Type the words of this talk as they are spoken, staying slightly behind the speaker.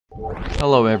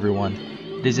Hello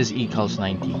everyone, this is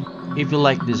eCals90. If you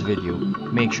like this video,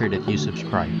 make sure that you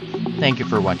subscribe. Thank you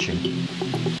for watching.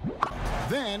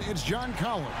 Then it's John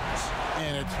Collins,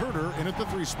 and it's Herter in at the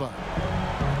 3 spot.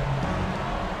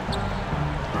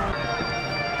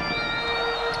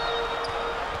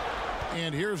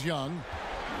 And here's Young.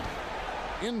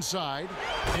 Inside,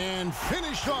 and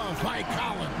finished off by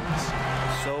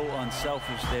Collins. So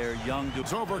unselfish there, Young.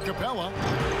 It's over Capella.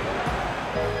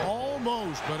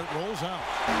 Almost, but it rolls out.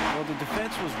 Well, the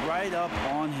defense was right up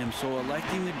on him, so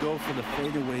electing to go for the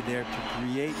fadeaway there to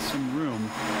create some room,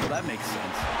 well, that makes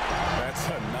sense. That's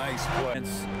a nice play. And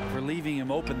for leaving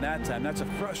him open that time, that's a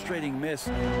frustrating miss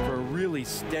for a really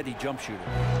steady jump shooter.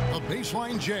 A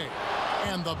baseline J,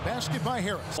 and the basket by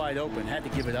Harris. Wide open, had to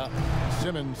give it up.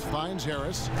 Simmons finds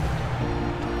Harris.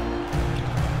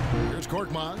 Here's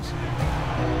Korkmaz.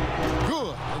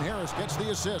 Good, and Harris gets the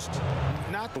assist.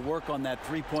 Not to work on that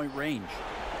three-point range.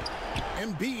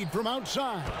 Embiid from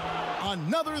outside.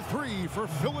 Another 3 for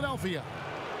Philadelphia.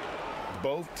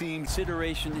 Both teams.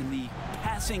 Consideration in the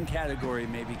passing category,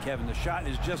 maybe, Kevin. The shot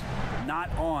is just not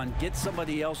on. Get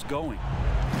somebody else going.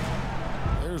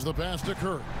 There's the pass to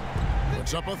Kerr.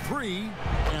 Puts up a 3,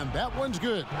 and that one's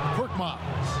good. Korkmaz.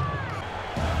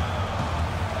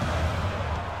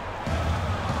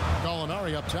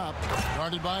 Gallinari up top,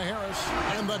 guarded by Harris,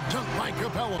 and the dunk by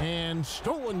Capella, and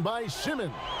stolen by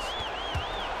Simmons.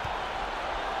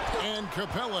 And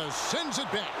Capella sends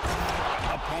it back.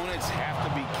 Opponents have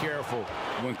to be careful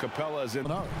when Capella is in.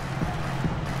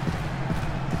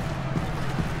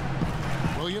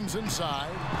 Williams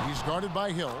inside. He's guarded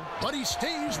by Hill, but he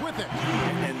stays with it.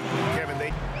 And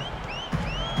Kevin,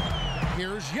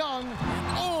 Here's Young.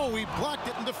 Oh, he blocked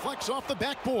it and deflects off the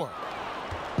backboard.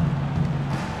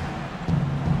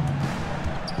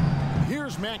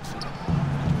 Here's Maxey.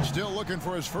 Still looking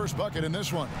for his first bucket in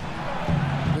this one.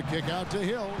 The kick out to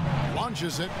Hill.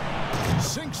 Launches it.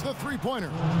 Sinks the three-pointer.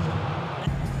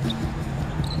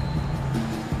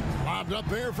 Lobbed up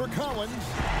there for Collins.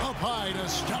 Up high to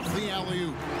stop the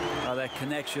alley-oop. That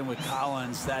connection with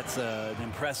Collins, that's an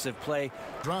impressive play.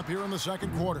 Drop here in the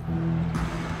second quarter.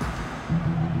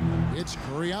 It's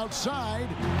Curry outside.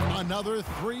 Another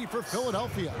 3 for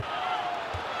Philadelphia.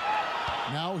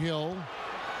 Now Hill.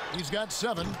 He's got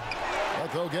 7.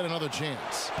 But they'll get another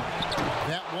chance.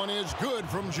 That one is good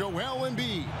from Joel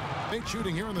Embiid. Big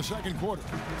shooting here in the second quarter.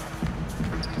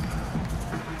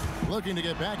 Looking to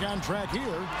get back on track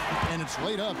here. And it's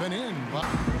laid up and in.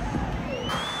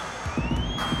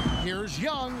 Here's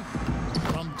Young.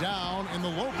 From down in the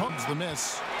low pumps the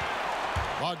miss.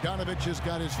 Bogdanovich has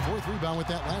got his 4th rebound with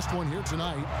that last one here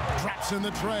tonight. Drops in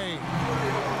the tray.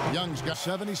 Young's got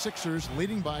 76ers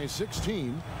leading by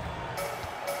 16.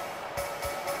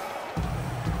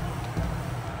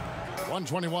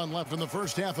 1:21 left in the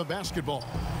first half of basketball.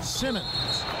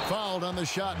 Simmons fouled on the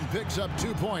shot and picks up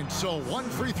 2 points. So 1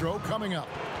 free throw coming up.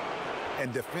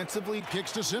 and defensively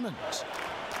kicks to Simmons.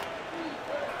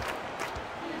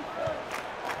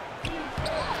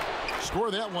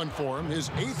 Score that one for him. His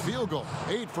 8th field goal.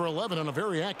 8 for 11 on a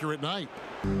very accurate night.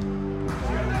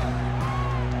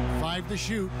 5 to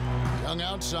shoot. Young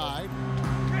outside.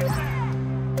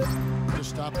 To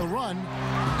stop the run.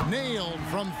 Nailed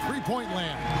from three-point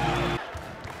land.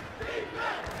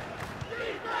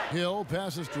 Hill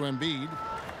passes to Embiid.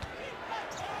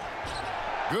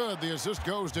 Good. The assist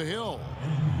goes to Hill.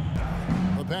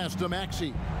 The pass to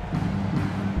Maxey.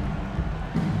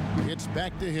 It's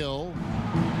back to Hill.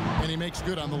 And he makes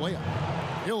good on the layup.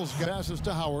 Hill's passes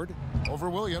to Howard over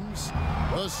Williams.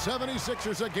 The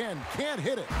 76ers again can't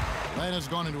hit it. Len has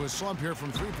gone into a slump here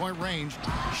from three-point range,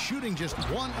 shooting just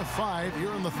 1 of 5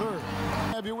 here in the third.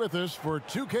 Have you with us for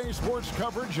 2K Sports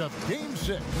coverage of Game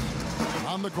 6.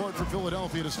 On the court for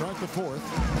Philadelphia to start the fourth.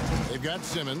 They've got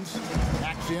Simmons,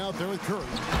 Maxey out there with Curry.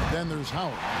 Then there's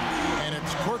Howard, and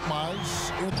it's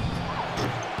Korkmaz.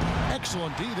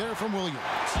 Excellent D there from Williams.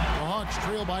 The Hawks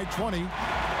trail by 20.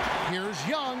 Here's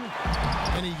Young,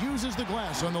 and he uses the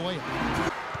glass on the layup.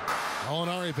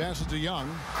 Gallinari passes to Young.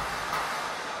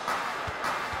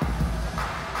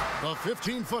 The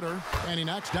 15-footer, and he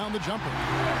knocks down the jumper.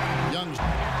 Young's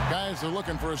guys are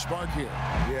looking for a spark here.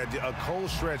 Yeah, a cold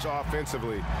stretch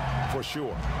offensively, for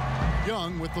sure.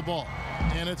 Young with the ball,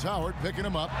 and it's Howard picking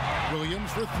him up.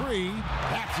 Williams for 3.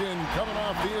 That's in, coming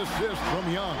off the assist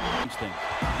from Young.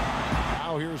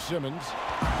 Now here's Simmons.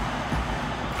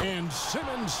 And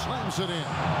Simmons slams it in.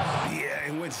 Yeah,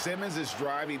 and when Simmons is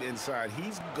driving inside,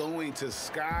 he's going to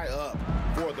sky up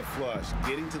for the flush,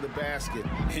 getting to the basket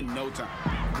in no time.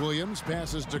 Williams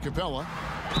passes to Capella.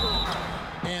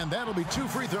 And that'll be 2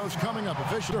 free throws coming up.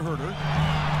 Official to Herter.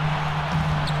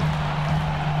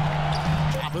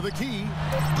 to the key.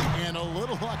 And a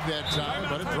little luck that time,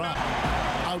 but it dropped.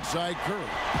 Outside Curry.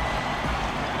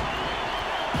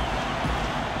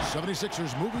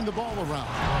 76ers moving the ball around.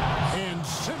 And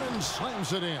Simmons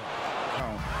slams it in.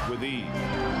 With ease.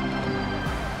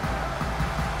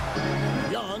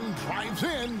 Young drives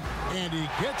in, and he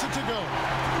gets it to go.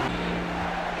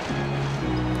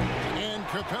 And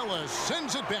Capella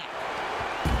sends it back.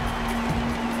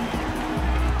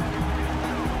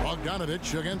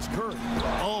 Bogdanovich against Curry.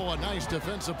 Oh, a nice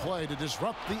defensive play to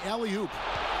disrupt the alley-oop.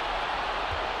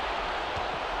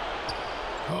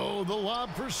 Oh, the lob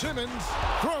for Simmons.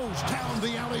 Throws down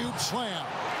the alley-oop slam.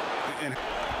 And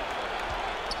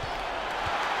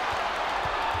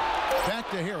back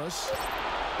to Harris.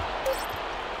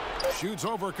 Shoots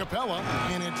over Capella,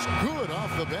 and it's good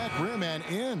off the back rim and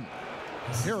in.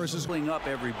 Harris is pulling up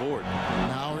every board.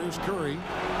 Now here's Curry,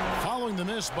 following the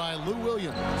miss by Lou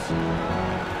Williams.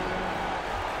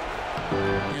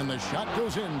 And the shot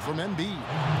goes in from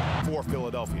Embiid. for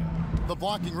Philadelphia. The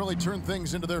blocking really turned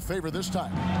things into their favor this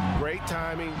time. Great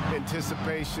timing,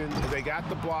 anticipation. They got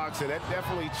the blocks, and that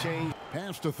definitely changed.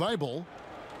 Pass to Thibault.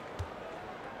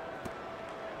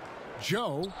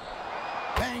 Joe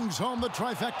bangs home the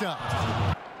trifecta.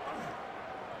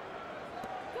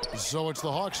 So it's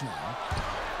the Hawks now.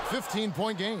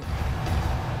 15-point game.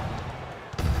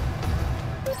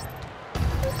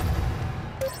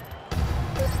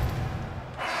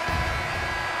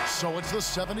 So it's the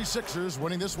 76ers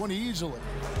winning this one easily.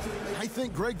 I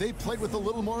think, Greg, they played with a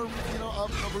little more,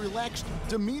 of a relaxed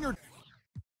demeanor.